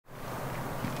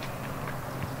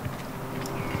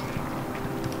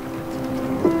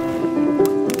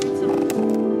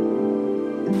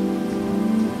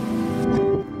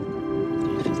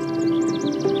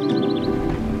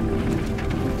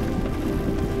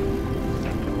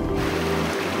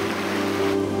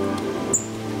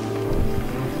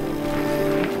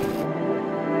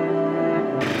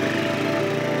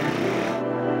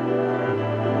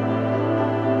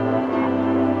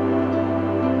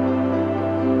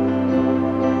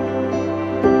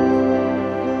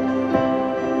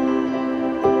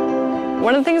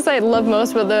One of the things I love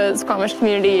most about the Squamish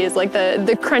community is like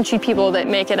the crunchy people that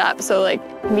make it up. So like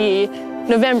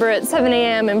November at 7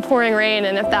 a.m. and pouring rain,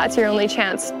 and if that's your only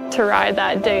chance to ride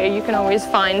that day, you can always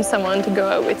find someone to go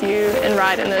out with you and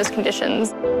ride in those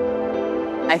conditions.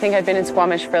 I think I've been in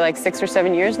Squamish for like 6 or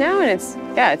 7 years now, and it's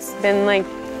been like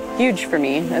huge for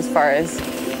me as far as,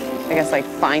 I guess, like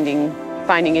finding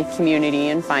a community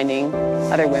and finding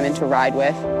other women to ride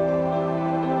with.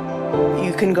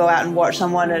 You can go out and watch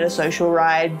someone at a social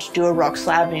ride do a rock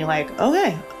slab and you're like,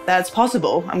 okay, that's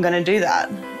possible, I'm gonna do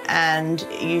that. And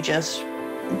you just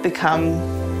become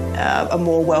a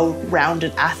more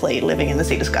well-rounded athlete living in the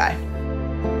Sea to Sky.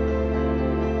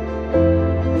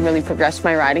 Really progressed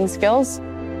my riding skills.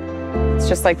 It's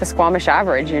just like the Squamish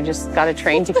average. You just gotta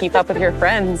train to keep up with your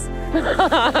friends.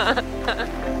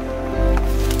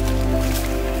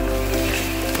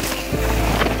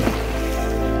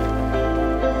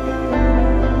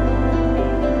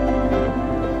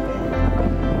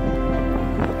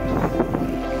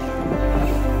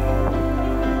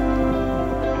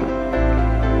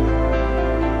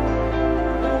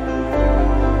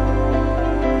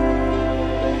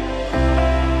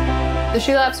 The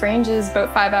Shulaps Range is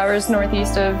about 5 hours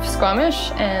northeast of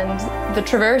Squamish, and the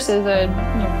Traverse is a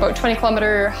about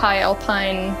 20-kilometer high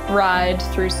alpine ride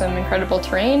through some incredible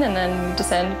terrain, and then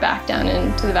descend back down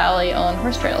into the valley on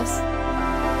horse trails.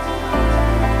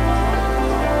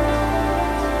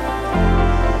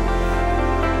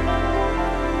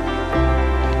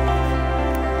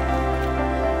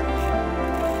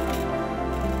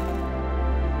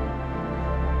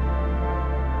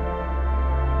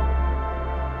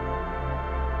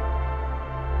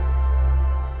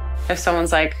 If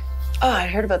someone's like, oh, I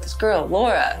heard about this girl,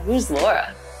 Laura. Who's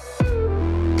Laura?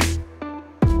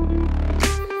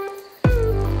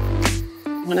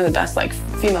 One of the best like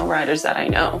female riders that I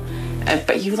know,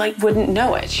 but you like wouldn't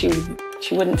know it. She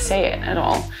wouldn't say it at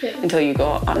all until you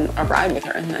go on a ride with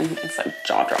her, and then it's like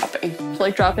jaw-dropping.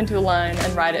 Like drop into a line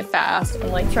and ride it fast,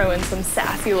 and like throw in some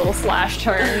sassy little slash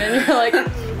turn, and you're like,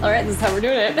 all right, this is how we're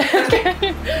doing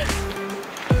it.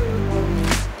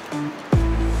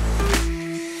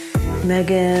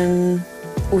 Megan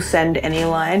will send any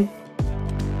line.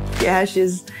 Yeah,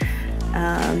 she's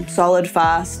solid,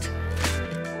 fast.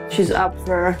 She's up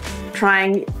for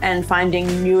trying and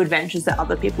finding new adventures that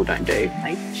other people don't do.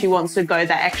 Like, she wants to go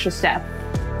that extra step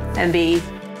and be,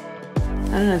 I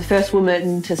don't know, the first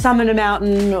woman to summit a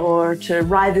mountain or to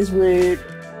ride this route.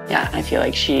 Yeah, I feel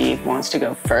like she wants to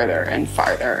go further and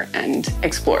farther and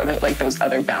explore like those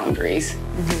other boundaries.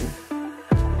 Mm-hmm.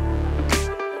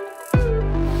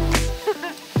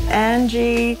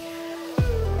 Angie,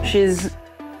 she's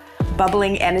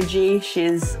bubbling energy,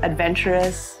 she's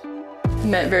adventurous.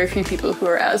 Met very few people who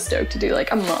are as stoked to do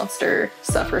like a monster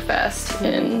sufferfest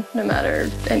in no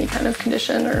matter any kind of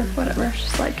condition or whatever. It's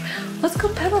just like, let's go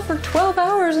pedal for 12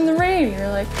 hours in the rain. You're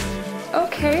like,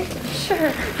 okay,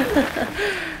 sure.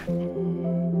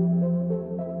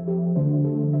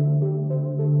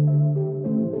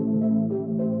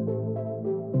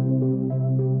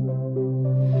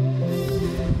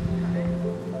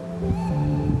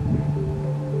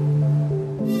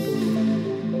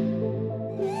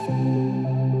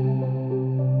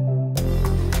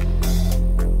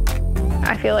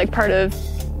 I feel like part of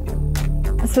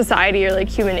society or like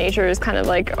human nature is kind of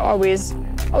like always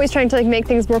trying to like make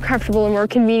things more comfortable and more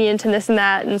convenient and this and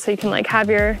that. And so you can like have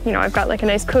your, I've got like a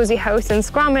nice cozy house in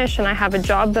Squamish and I have a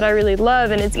job that I really love,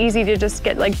 and it's easy to just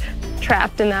get like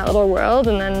trapped in that little world.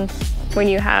 And then when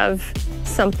you have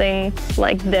something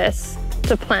like this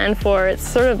to plan for, it's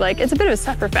sort of like, it's a bit of a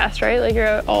sufferfest, right? Like you're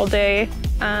out all day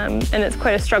and it's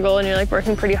quite a struggle and you're like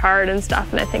working pretty hard and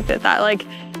stuff. And I think that like,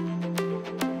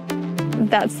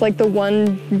 that's like the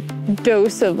one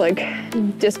dose of like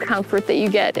discomfort that you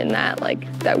get in that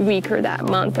like that week or that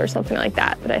month or something like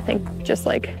that I think just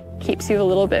like keeps you a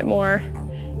little bit more,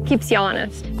 keeps you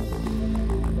honest.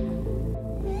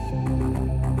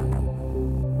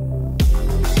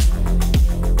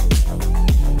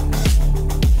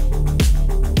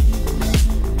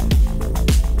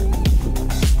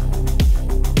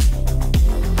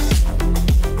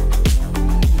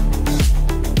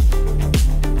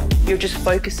 You're just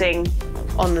focusing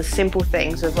on the simple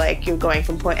things of like, you're going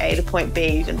from point A to point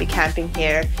B, you're gonna be camping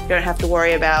here. You don't have to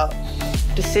worry about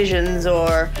decisions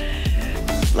or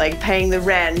like paying the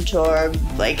rent or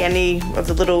like any of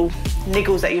the little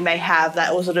niggles that you may have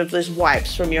that all sort of just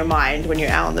wipes from your mind when you're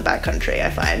out in the backcountry. I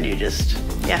find you just,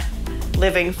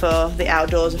 living for the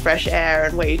outdoors, the fresh air,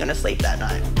 and where you're gonna sleep that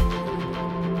night.